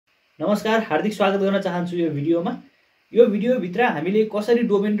नमस्कार, हार्दिक स्वागत गर्न चाहन्छु यो भिडियोमा। यो भिडियोभित्र हामीले कसरी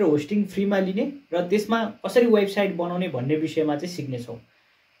डोमेन र होस्टिङ फ्रीमा लिने र त्यसमा कसरी वेबसाइट बनाउने भन्ने विषयमा चाहिँ सिक्नेछौँ।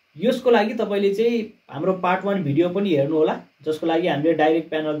 यसको लागि तपाईले चाहिँ हाम्रो पार्ट 1 भिडियो पनि हेर्नु होला, जसको लागि हामीले डाइरेक्ट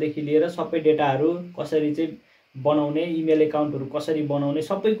प्यानलदेखि लिएर सबै डेटाहरू कसरी चाहिँ बनाउने, इमेल एकाउन्टहरू कसरी बनाउने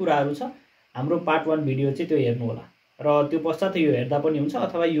सबै कुराहरू छ। हाम्रो पार्ट 1 भिडियो चाहिँ त्यो हेर्नु होला र त्यो पश्चात यो हेर्दा पनि हुन्छ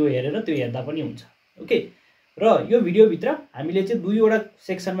अथवा यो हेरेर त्यो हेर्दा पनि हुन्छ। ओके, र यो भिडियोभित्र हामीले चाहिँ दुईवटा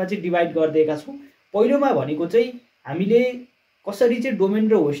सेक्सनमा चाहिँ डिभाइड गरिदिएका छौँ। पहिलोमा भनेको चाहिँ हामीले कसरी चाहिँ डोमेन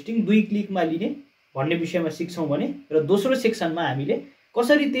र होस्टिङ 2 क्लिकमा लिने भन्ने विषयमा सिक्छौँ भने, र दोस्रो सेक्सनमा हामीले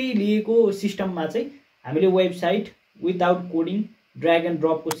कसरी त्यही लिएको सिस्टममा चाहिँ हामीले website without coding drag and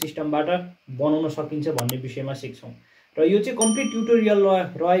ड्रपको सिस्टमबाट बनाउन सकिन्छ भन्ने विषयमा सिक्छौँ। र यो चाहिँ कम्प्लिट ट्युटोरियल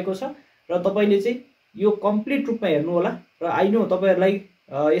रहेको छ र तपाईले चाहिँ यो कम्प्लिट रूपमा हेर्नु होला। र आई नो तपाईहरुलाई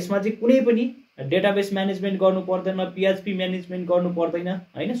यसमा चाहिँ कुनै पनि डेटाबेस म्यानेजमेन्ट गर्नु पर्दैन, पीएचपी म्यानेजमेन्ट गर्नु पर्दैन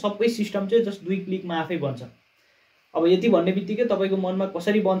हैन, सबै सिस्टम चाहिँ जस्ट 2 क्लिकमा आफै बन्छ। अब यति भन्ने बित्तिकै तपाईको मनमा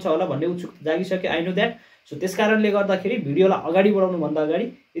कसरी बन्छ होला भन्ने उत्सुकता जागिसक्यो, आई नो दैट। सो त्यसकारणले गर्दाखेरि भिडियोलाई अगाडि बढाउनु भन्दा अगाडि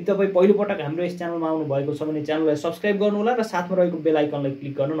यदि तपाई पहिलो पटक हाम्रो यस च्यानलमा आउनु भएको छ भने च्यानललाई सब्स्क्राइब गर्नु होला र साथमा रहेको बेल आइकनलाई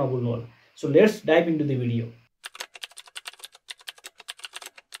क्लिक गर्न नभुल्नु होला। So let's dive into the video.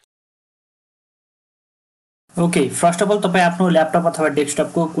 Okay, first of all तपाई आफ्नो ल्यापटप अथवा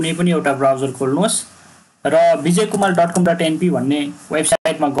डेस्कटपको कुनै पनि एउटा ब्राउजर खोल्नुहोस् र bijaykumal.com.np भन्ने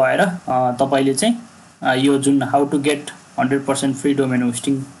वेबसाइटमा गएर तपाईले चाहिँ यो जुन how to get 100% free domain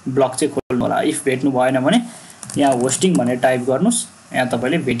hosting blog चाहिँ खोल्नु होला। इफ भेट्नु भएन भने यहाँ होस्टिङ भनेर टाइप गर्नुस्, यहाँ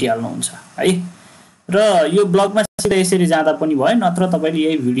तपाईले भेटिहाल्नुहुन्छ है। र यो ब्लगमा सिधा यसरी जाँदा पनि भयो, नत्र तपाईले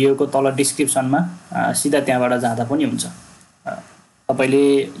यही भिडियोको तल डिस्क्रिप्सनमा सिधा त्यहाँबाट जाँदा पनि हुन्छ। तपाईले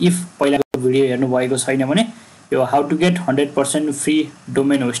इफ पहिलाको भिडियो हेर्नु भएको छैन भने यो how to get 100% free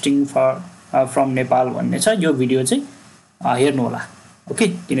domain hosting from Nepal भन्ने छ, यो भिडियो चाहिँ हेर्नु होला। ओके,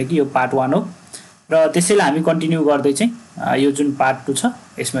 किनकि यो पार्ट 1 हो र त्यसैले हामी कन्टिन्यू गर्दै चाहिँ यो जुन पार्ट 2 छ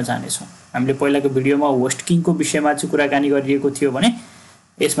यसमा जानेछौँ। हामीले पहिलाको भिडियोमा होस्टिङको विषयमा चाहिँ कुराकानी गरिएको थियो भने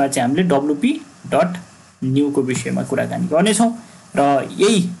यसमा चाहिँ हामीले wp.new को विषयमा कुराकानी गर्नेछौँ र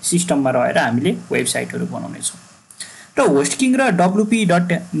यही सिस्टममा रहेर हामीले वेबसाइटहरू बनाउनेछौँ। र होस्टिङ र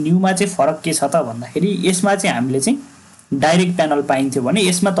wp.new मा चाहिँ फरक के छ त भन्दाखेरि यसमा चाहिँ हामीले चाहिँ डाइरेक्ट प्यानल पाइन्थ्यो भने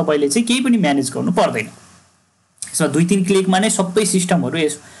यसमा तपाईले चाहिँ केही पनि म्यानेज गर्नु पर्दैन। यसमा 2-3 क्लिकमा नै सबै सिस्टमहरू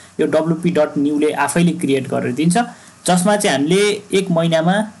यो wp.new ले आफैले क्रिएट गरेर दिन्छ, जसमा चाहिँ हामीले 1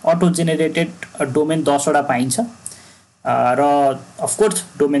 महिनामा अटो जेनेरेटेड डोमेन 10 वटा पाइन्छ र अफ कोर्स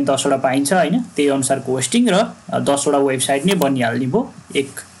डोमेन 10 वटा पाइन्छ हैन, त्यही अनुसारको होस्टिङ र 10 वटा वेबसाइट नै बनिहाल्ने भयो 1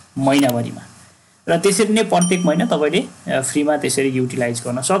 महिनाभरिमा। र त्यसरी नै प्रत्येक महिना तपाईले फ्रीमा त्यसरी युटिलाइज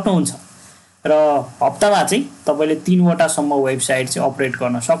गर्न सक्नुहुन्छ र हप्तामा चाहिँ तपाईले 3 वटा सम्म वेबसाइट चाहिँ अपरेट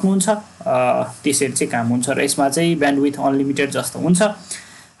गर्न सक्नुहुन्छ। त्यसरी चाहिँ काम हुन्छ र यसमा चाहिँ ब्यान्डविड्थ अनलिमिटेड जस्तो हुन्छ,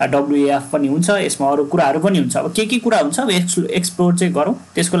 WAF पनि हुन्छ, यसमा अरु कुराहरु पनि हुन्छ। अब के कुरा हुन्छ अब एक्सप्लोर चाहिँ गरौँ।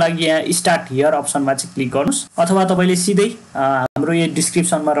 त्यसको लागि यहाँ स्टार्ट हियर अप्सनमा चाहिँ क्लिक गर्नुस् अथवा तपाईले सिधै हाम्रो यो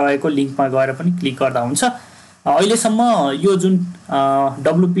डिस्क्रिप्सनमा रहेको लिंकमा गएर पनि क्लिक गर्दा हुन्छ। अहिलेसम्म यो जुन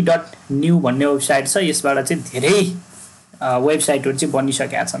wp.new भन्ने वेबसाइट छ यसबाट चाहिँ धेरै वेबसाइटहरु चाहिँ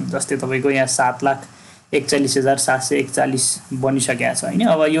बनिसकेका छन्। जस्तै तपाईको यहाँ 7,41,741 बनिसकेका छ हैन।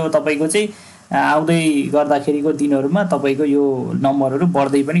 अब यो तपाईको चाहिँ आउँदै गर्दाखेरिको दिनहरुमा तपाईको यो नम्बरहरु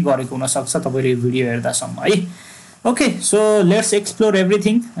बढ्दै पनि गरेको हुन सक्छ तपाईले यो भिडियो हेर्दासम्म है। Okay, so let's explore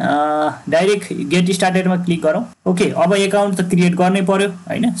everything. Direct get स्टार्टेडमा click गरौँ। ओके, अब अकाउन्ट त क्रिएट गर्नै पर्यो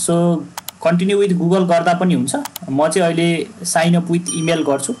हैन। सो कन्टिन्यू विथ गुगल गर्दा पनि हुन्छ। म चाहिँ अहिले साइन अप विथ इमेल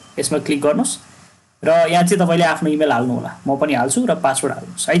गर्छु, यसमा क्लिक गर्नुस् र यहाँ चाहिँ तपाईले आफ्नो इमेल हाल्नु होला। म पनि हाल्छु र पासवर्ड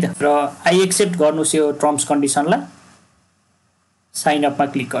हाल्नुस् है त। र आई एक्सेप्ट गर्नुस् यो टर्म्स कन्डिसनलाई, साइन अपमा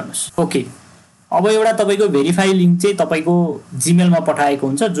क्लिक गर्नुस्। ओके, अब एउटा तपाईको भेरिफाई लिंक चाहिँ तपाईको जीमेलमा पठाएको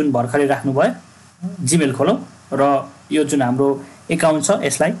हुन्छ जुन भर्खरै राख्नु भयो। जीमेल खोलौं र यो जुन हाम्रो एकाउन्ट छ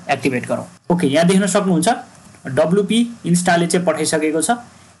यसलाई एक्टिभेट गरौँ। ओके, यहाँ देख्न सक्नुहुन्छ wp.insta ले चाहिँ पठाइसकेको छ।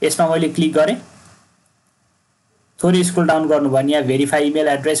 यसमा मैले क्लिक गरे, थोरै स्क्रोल डाउन गर्नु भयो यहाँ भेरिफाई इमेल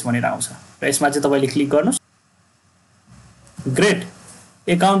एड्रेस भनेर आउँछ र यसमा चाहिँ तपाईले क्लिक गर्नुस्। ग्रेट,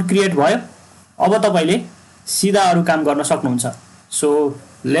 एकाउन्ट क्रिएट भयो। अब तपाईले सिधा अरु काम गर्न सक्नुहुन्छ। So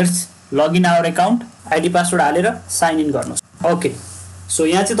let's login our account, ID password हालेर साइन इन गर्नुस्। ओके, सो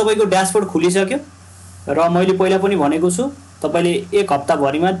यहाँ चाहिँ तपाईको ड्याशबोर्ड खुलिसक्यो र मैले पहिला पनि भनेको छु तपाईले 1 हप्ता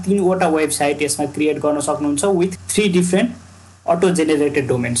भरिमा 3 वटा वेबसाइट यसमा क्रिएट गर्न सक्नुहुन्छ with 3 different auto generated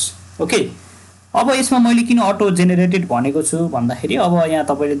domains. Okay, अब यसमा मैले किन अटो जेनेरेटेड भनेको छु भन्दाखेरि अब यहाँ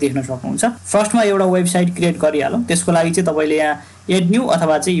तपाईले देख्न सक्नुहुन्छ फर्स्टमा एउटा वेबसाइट क्रिएट गरिहालौं। त्यसको लागि चाहिँ तपाईले यहाँ एड न्यू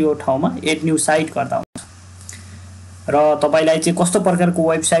अथवा चाहिँ यो ठाउँमा एड न्यू साइट गर्दा हुन्छ र तपाईलाई चाहिँ कस्तो प्रकारको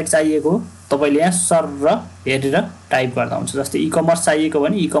वेबसाइट चाहिएको तपाईले यहाँ सर र हेरेर टाइप गर्दा हुन्छ। जस्तै ई-कमर्स चाहिएको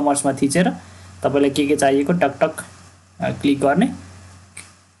भने ई-कमर्समा थिचेर तपाईलाई के चाहिएको टक टक क्लिक गर्ने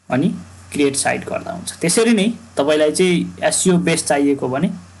अनि क्रिएट साइट गर्दा हुन्छ। त्यसरी नै तपाईलाई चाहिँ एसईओ बेस चाहिएको भने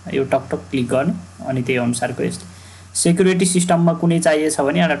यो टक टक क्लिक गर्ने अनि त्यही अनुसारको यस्तो सेक्युरिटी सिस्टममा कुनै चाहिएछ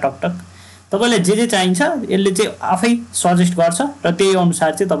भने यहाँ टक टक तपाईलाई जे चाहिन्छ यसले चाहिँ आफै सजेस्ट गर्छ र त्यही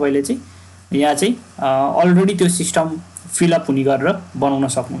अनुसार चाहिँ तपाईले चाहिँ यहाँ चाहिँ अलरेडी त्यो सिस्टम फिलअप हुने गरेर बनाउन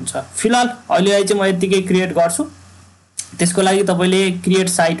सक्नुहुन्छ। फिलहाल अहिले चाहिँ म यतिकै क्रिएट गर्छु। त्यसको लागि तपाईले क्रिएट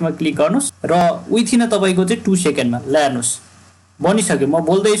साइटमा क्लिक गर्नुस् र विथिन तपाईको चाहिँ 2 सेकेन्डमा ल्यार्नुस् बनिसक्यो। म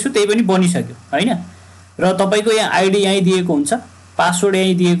बोल्दैछु त्यही पनि बनिसक्यो हैन। र तपाईको यहाँ आईडी यही दिएको हुन्छ, पासवर्ड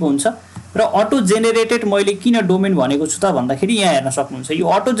यही दिएको हुन्छ र अटो जेनेरेटेड मैले किन डोमेन भनेको छु त भन्दाखेरि यहाँ हेर्न सक्नुहुन्छ। यो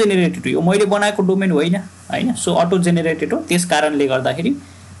अटो जेनेरेटेड हो, यो मैले बनाएको डोमेन होइन हैन। सो अटो जेनेरेटेड हो, त्यस कारणले गर्दाखेरि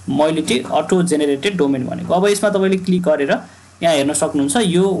मैले चाहिँ अटो जेनेरेटेड डोमेन भनेको। अब यसमा तपाईले क्लिक गरेर यहाँ हेर्न सक्नुहुन्छ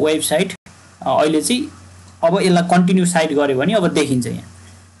यो वेबसाइट अहिले चाहिँ अब यसलाई कन्टिन्यू साइट गर्यो भने अब देखिन्छ यहाँ।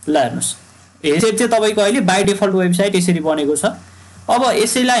 ल हेर्नुस् यसरी चाहिँ तपाईको अहिले बाइ डिफल्ट वेबसाइट यसरी बनेको छ। अब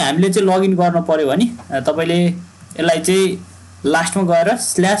यसैलाई हामीले चाहिँ लगइन गर्न पर्यो भने तपाईले यसलाई चाहिँ लास्टमा गएर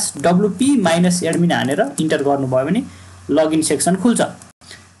 /wp-admin हानेर इन्टर गर्नुभयो भने लगइन सेक्सन खुल्छ।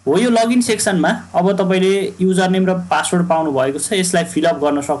 हो यो लगइन सेक्सनमा अब तपाईले युजर नेम र पासवर्ड पाउनु भएको छ, यसलाई फिलअप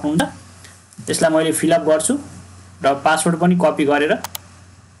गर्न सक्नुहुन्छ। त्यसलाई मैले फिलअप गर्छु र पासवर्ड पनि कपी गरेर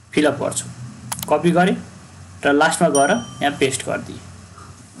फिलअप गर्छु। कपी गरे र लास्टमा गएर यहाँ पेस्ट गरिदिए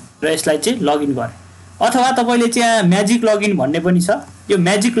र यसलाई चाहिँ लगइन गरे। अथवा तपाईले चाहिँ यहाँ म्याजिक लगइन भन्ने पनि छ। यो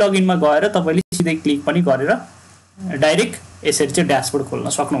म्याजिक लगइनमा गएर तपाईले सिधै क्लिक पनि गरेर डाइरेक्ट यसरी चाहिँ ड्याशबोर्ड खोल्न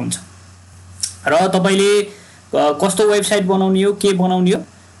सक्नुहुन्छ। र तपाईले कस्तो वेबसाइट बनाउने हो, के बनाउने हो,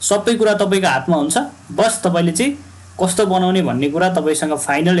 सबै कुरा तपाईको हातमा हुन्छ। बस तपाईले चाहिँ कस्तो बनाउने भन्ने कुरा तपाईसँग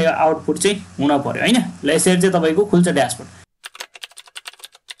फाइनल आउटपुट चाहिँ हुन पर्यो हैन। ल यसरी चाहिँ तपाईको खुल्छ ड्याशबोर्ड।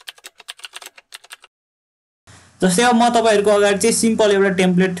 जस्तै अब म तपाईहरुको अगाडि चाहिँ सिम्पल एउटा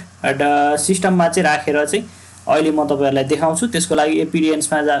टेम्प्लेट सिस्टममा चाहिँ राखेर चाहिँ अहिले म तपाईहरुलाई देखाउँछु। त्यसको लागि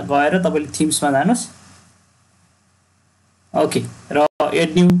एपिरियन्समा गएर तपाईले थिम्समा जानुस्। ओके र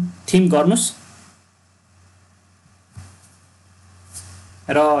एड न्यू थिम गर्नुस्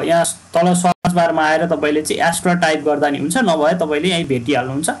र यहाँ तल सर्च बारमा आएर तपाईले चाहिँ एस्ट्रा टाइप गर्दा नि हुन्छ, नभए तपाईले यही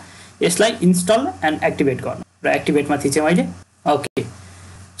भेटिहाल्नुहुन्छ। यसलाई इन्स्टल एन्ड एक्टिभेट गर्नु र एक्टिभेटमा थिचे मैले। ओके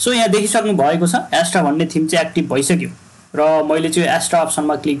सो यहाँ देखिसक्नु भएको छ एस्ट्रा भन्ने थिम चाहिँ एक्टिभ भइसक्यो र मैले चाहिँ एस्ट्रा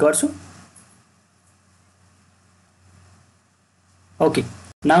अप्सनमा क्लिक गर्छु। ओके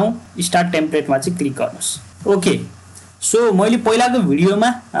नाउ स्टार्ट टेम्प्लेटमा चाहिँ क्लिक गर्नुस्। ओके सो मैले पहिलाको भिडियोमा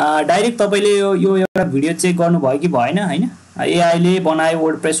डाइरेक्ट तपाईले यो एउटा भिडियो चेक गर्नुभयो कि भएन हैन। एआईले बनायो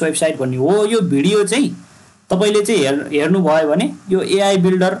वर्डप्रेस वेबसाइट भन्ने हो यो भिडियो चाहिँ तपाईले चाहिँ हेर्नु भयो भने यो एआई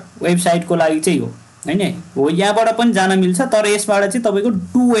बिल्डर वेबसाइटको लागि चाहिँ हो हैन। हो यहाँबाट पनि जान मिल्छ, तर यसबाट चाहिँ तपाईको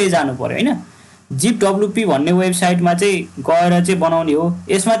 2 वे जानु पर्यो हैन। zip.wp भन्ने वेबसाइटमा चाहिँ गएर चाहिँ बनाउने हो।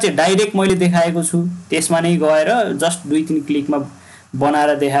 यसमा चाहिँ डाइरेक्ट मैले देखाएको छु, त्यसमा नै गएर जस्ट 2-3 क्लिकमा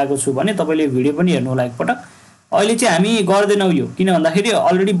बनाएर देखाएको छु भने तपाईले भिडियो पनि हेर्नु होला एकपटक। अहिले चाहिँ हामी गर्दैनौं यो, किन भन्दाखेरि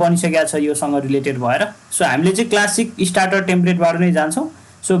अलरेडी बनिसकेको छ योसँग रिलेटेड भएर। सो हामीले चाहिँ क्लासिक स्टार्टर टेम्प्लेटबाट नै जान्छौं।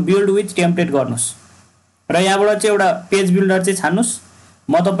 सो बिल्ड विथ टेम्प्लेट गर्नुस् र यहाँबाट चाहिँ एउटा पेज बिल्डर चाहिँ छान्नुस्।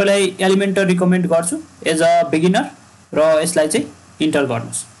 म तपाईलाई एलिमेन्टर रिकमेन्ड गर्छु एज अ बिगिनर र यसलाई चाहिँ इन्टर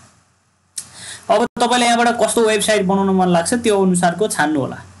गर्नुस्। अब तपाईलाई यहाँबाट कस्तो वेबसाइट बनाउन मन लाग्छ त्यो अनुसारको छान्नु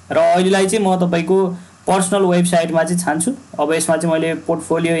होला र अहिलेलाई चाहिँ म तपाईको पर्सनल वेबसाइटमा चाहिँ छान्छु। अब यसमा चाहिँ मैले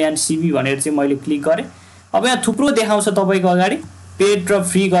पोर्टफोलियो एन्ड सीवी भनेर चाहिँ मैले क्लिक गरे। अब यहाँ थुप्रो देखाउँछ तपाईको अगाडि पेड र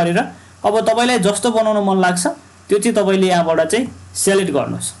फ्री गरेर। अब तपाईलाई जस्तो बनाउन मन लाग्छ त्यो चाहिँ तपाईले यहाँबाट चाहिँ सिलेक्ट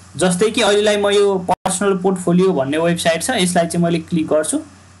गर्नुस्। जस्तै कि अहिलेलाई म यो पर्सनल पोर्टफोलियो भन्ने वेबसाइट छ, यसलाई चाहिँ मैले क्लिक गर्छु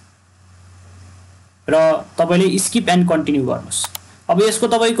र तपाईले स्किप एन्ड कन्टिन्यू गर्नुस्। अब यसको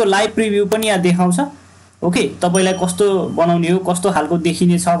तपाईको लाइभ प्रिभ्यू पनि यहाँ देखाउँछ। ओके तपाईलाई कस्तो बनाउने हो, कस्तो खालको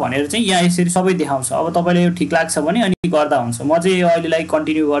देखिने छ भनेर चाहिँ यहाँ यसरी सबै देखाउँछ। अब तपाईलाई यो ठीक लाग्छ भने अनि गर्दा हुन्छ। म चाहिँ अहिलेलाई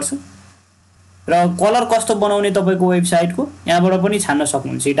कन्टिन्यू गर्छु र कलर कस्तो बनाउने तपाईको वेबसाइटको यहाँबाट पनि छान्न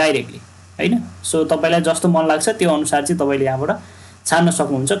सक्नुहुन्छ डाइरेक्टली हैन। सो तपाईलाई जस्तो मन लाग्छ त्यो अनुसार चाहिँ तपाईले यहाँबाट छान्न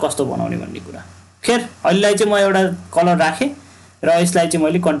सक्नुहुन्छ कस्तो बनाउने भन्ने कुरा। खेर अहिलेलाई चाहिँ म एउटा कलर राखे र यसलाई चाहिँ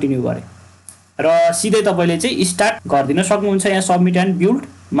मैले कन्टिन्यू गरे र सिधै तपाईले चाहिँ स्टार्ट गर्दिन सक्नुहुन्छ यहाँ सबमिट एन्ड बिल्ड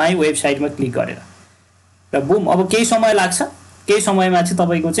माई वेबसाइटमा क्लिक गरेर र बुम। अब केही समय लाग्छ, केही समयमा चाहिँ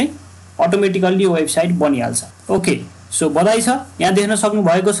तपाईको चाहिँ अटोमेटिकल्ली वेबसाइट बनिहाल्छ। ओके सो बधाई छ, यहाँ देख्न सक्नु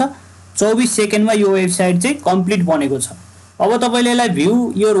भएको छ 24 सेकेन्डमा यो वेबसाइट चाहिँ कम्प्लिट बनेको छ। अब तपाईले यसलाई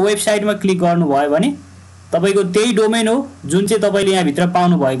भ्यू योर वेबसाइटमा क्लिक गर्नुभयो भने तपाईको त्यही डोमेन हो जुन चाहिँ तपाईले यहाँ भित्र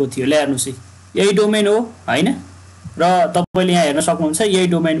पाउनु भएको थियो। ल हेर्नुस् यही डोमेन हो हैन र तपाईले यहाँ हेर्न सक्नुहुन्छ यही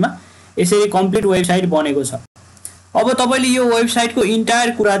डोमेनमा यसरी कम्प्लिट वेबसाइट बनेको छ। अब तपाईले यो वेबसाइटको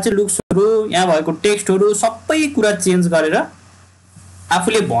इन्टायर कुरा चाहिँ लुक्सहरु यहाँ भएको टेक्स्टहरु सबै कुरा चेन्ज गरेर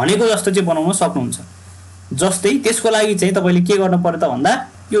आफूले भनेको जस्तो चाहिँ बनाउन सक्नुहुन्छ। जस्तै त्यसको लागि चाहिँ तपाईले के गर्नु पर्यो त भन्दा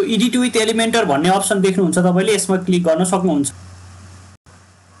यो एडिट विथ एलिमेन्टर भन्ने अप्सन देख्नुहुन्छ तपाईले यसमा क्लिक गर्न सक्नुहुन्छ।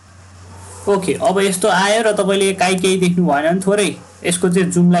 ओके, अब यस्तो आयो र तपाईले केही देख्नु भएन भने थोरै यसको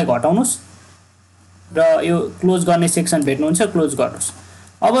चाहिँ जुमलाई घटाउनुस् र यो क्लोज गर्ने सेक्सन भेट्नुहुन्छ, क्लोज गर्नुस्।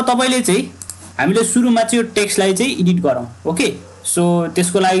 अब तपाईले चाहिँ हामीले सुरुमा चाहिँ यो टेक्स्टलाई चाहिँ एडिट गरौँ। ओके, सो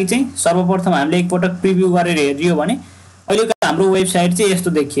त्यसको लागि चाहिँ सर्वप्रथम हामीले एकपटक प्रिभ्यू गरेर हेरियो भने अहिलेको हाम्रो वेबसाइट चाहिँ यस्तो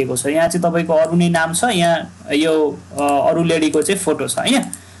देखिएको छ। यहाँ चाहिँ तपाईको अरु नै नाम छ, यहाँ यो अरु लेडीको चाहिँ फोटो छ हैन।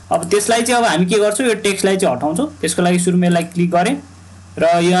 अब त्यसलाई चाहिँ अब हामी के गर्छौं, यो टेक्स्टलाई चाहिँ हटाउँछौं। त्यसको लागि सुरुमा यसलाई क्लिक गरे र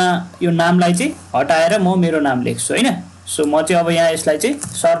यहाँ यो नामलाई चाहिँ हटाएर म मेरो नाम लेख्छु हैन। सो म चाहिँ अब यहाँ यसलाई चाहिँ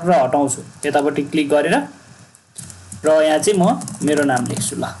सर्ट र हटाउँछु, यतापट्टि क्लिक गरेर र यहाँ चाहिँ म मेरो नाम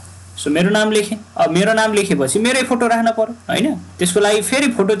लेख्छु। ल, सो मेरो नाम लेखेँ। अब मेरो नाम लेखेपछि मेरै फोटो राख्न पर्यो हैन। त्यसको लागि फेरि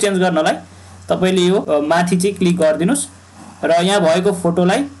फोटो चेन्ज गर्नलाई तपाईले यो माथि चाहिँ क्लिक गरिदिनुस् र यहाँ भएको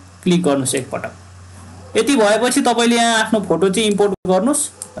फोटोलाई क्लिक गर्नुस् एकपटक। यति भएपछि तपाईले यहाँ आफ्नो फोटो चाहिँ इम्पोर्ट गर्नुस्,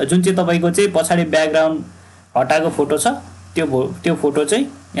 जुन चाहिँ तपाईको चाहिँ पछाडी ब्याकग्राउन्ड हटाएको फोटो छ त्यो फोटो चाहिँ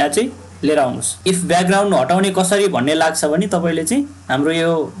यहाँ चाहिँ लिएर आउनुस्। इफ ब्याकग्राउन्ड हटाउने कसरी भन्ने लाग्छ भने तपाईले चाहिँ हाम्रो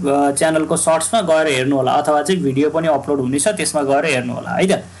यो च्यानलको सर्ट्समा गएर हेर्नु होला, अथवा चाहिँ भिडियो पनि अपलोड हुनेछ त्यसमा गएर हेर्नु होला है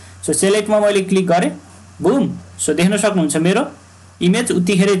त। सो सेलेक्टमा मैले क्लिक गरे, बुम, सो देख्न सक्नुहुन्छ मेरो इमेज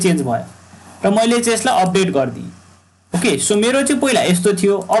उतिखेरै चेन्ज भयो र मैले चाहिँ यसलाई अपडेट गर्दिएँ। ओके, सो मेरो चाहिँ पहिला यस्तो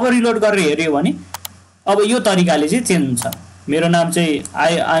थियो, अब रिलोड गरेर हेर्यो भने अब यो तरिकाले चाहिँ चेन्ज हुन्छ। मेरो नाम चाहिँ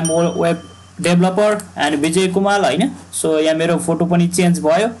I am web developer and विजय कुमाल हैन। सो यहाँ मेरो फोटो पनि चेन्ज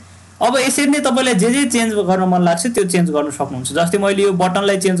भयो। अब यसरी नै तपाईलाई जे चेन्ज गर्न मन लाग्छ त्यो चेन्ज गर्न सक्नुहुन्छ। जस्तै मैले यो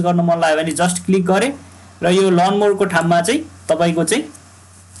बटनलाई चेन्ज गर्न मन लाग्यो भने जस्ट क्लिक गरे र यो लर्न मोरको ठाउँमा चाहिँ तपाईको चाहिँ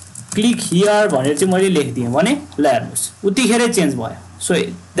क्लिक हियर भनेर चाहिँ मैले लेखिदिएँ भने ल हेर्नुस् उतिखेरै चेन्ज भयो। So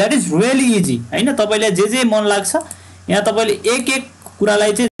that is really easy हैन। तपाईलाई जे मन लाग्छ यहाँ तपाईले एक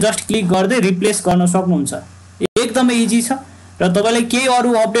कुरालाई चाहिँ जस्ट क्लिक गर्दै रिप्लेस गर्न सक्नुहुन्छ। एकदमै इजी छ र तपाईलाई केही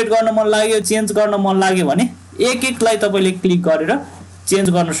अरु अपडेट गर्न मन लाग्यो, चेन्ज गर्न मन लाग्यो भने एकलाई तपाईले क्लिक गरेर चेन्ज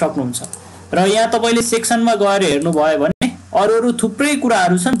गर्न सक्नुहुन्छ। र यहाँ तपाईले सेक्सनमा गएर हेर्नु भयो भने अरु थुप्रै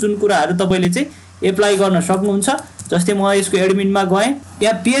कुराहरु छन् जुन कुराहरु तपाईले चाहिँ एप्लाई गर्न सक्नुहुन्छ। जस्तै म यसको एडमिनमा गए,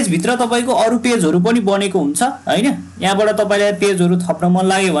 यहाँ पेज भित्र तपाईको अरु पेजहरु पनि बनेको हुन्छ हैन। यहाँबाट तपाईलाई पेजहरु थप्न मन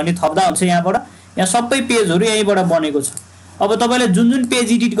लाग्यो भने थप्दा हुन्छ यहाँबाट। यहाँ सबै पेजहरु यहीबाट बनेको छ। अब तपाईलाई जुन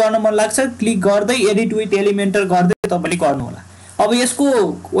पेज एडिट गर्न मन लाग्छ क्लिक गर्दै एडिट विथ एलिमेन्टर गर्दै तपाईले गर्नु होला। अब यसको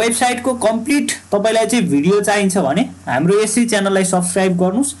वेबसाइटको कम्प्लिट तपाईलाई चाहिँ भिडियो चाहिन्छ भने हाम्रो यसै च्यानललाई सब्स्क्राइब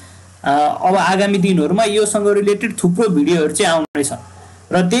गर्नुस्। अब आगामी दिनहरुमा योसँग रिलेटेड थुप्रो भिडियोहरु चाहिँ आउने छन्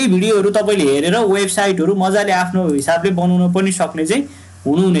र त्यही भिडियोहरु तपाईले हेरेर वेबसाइटहरु मजाले आफ्नो हिसाबले बनाउन पनि सक्ने चाहिँ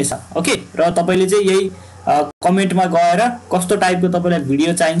हुनुहुनेछ। ओके, र तपाईले चाहिँ यही कमेन्टमा गएर कस्तो टाइपको तपाईलाई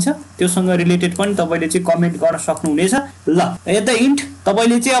भिडियो चाहिन्छ त्योसँग रिलेटेड पनि तपाईले चाहिँ कमेन्ट गर्न सक्नुहुनेछ। ल, एट द इन्ड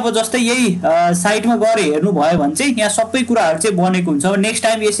तपाईले चाहिँ अब जस्तै यही साइटमा गएर हेर्नु भयो भने चाहिँ यहाँ सबै कुराहरु चाहिँ बनेको हुन्छ। नेक्स्ट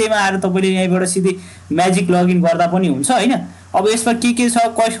टाइम यसैमा आएर तपाईले यहीबाट सिधै म्याजिक लगइन गर्दा पनि हुन्छ हैन। अब यसमा के छ,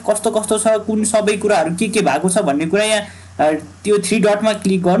 कस्तो छ, कुन सबै कुराहरु के भएको छ भन्ने कुरा यहाँ त्यो 3 डटमा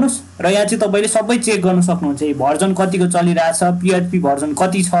क्लिक गर्नुस् र यहाँ चाहिँ तपाईले सबै चेक गर्न सक्नुहुन्छ। भर्जन कतिको चलिरहेछ, PHP भर्जन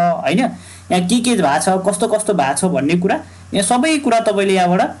कति छ हैन, यहाँ के भएको छ, कस्तो भएको छ भन्ने कुरा यहाँ सबै कुरा तपाईले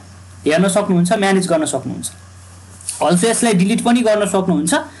यहाँबाट हेर्न सक्नुहुन्छ, म्यानेज गर्न सक्नुहुन्छ। अल्सो यसलाई डिलिट पनि गर्न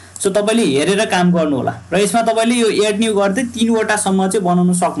सक्नुहुन्छ। सो तपाईले हेरेर काम गर्नु होला र यसमा तपाईले यो एड न्यू गर्दै 3 वटा सम्म चाहिँ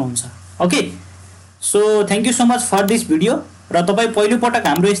बनाउन सक्नुहुन्छ। Okay, so thank you so much for this video. र तपाई पहिलो पटक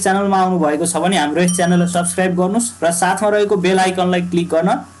हाम्रो यस च्यानलमा आउनु भएको छ भने हाम्रो यस च्यानललाई सब्स्क्राइब गर्नुस् र साथमा रहेको बेल आइकनलाई क्लिक गर्न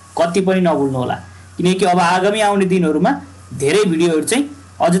कति पनि नभुल्नु होला, किनकि अब आगामी आउने दिनहरुमा धेरै भिडियोहरु चाहिँ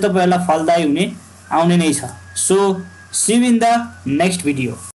अझै तपाईहरुलाई फलदायी हुने आउने नै छ। So C you in the next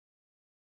video.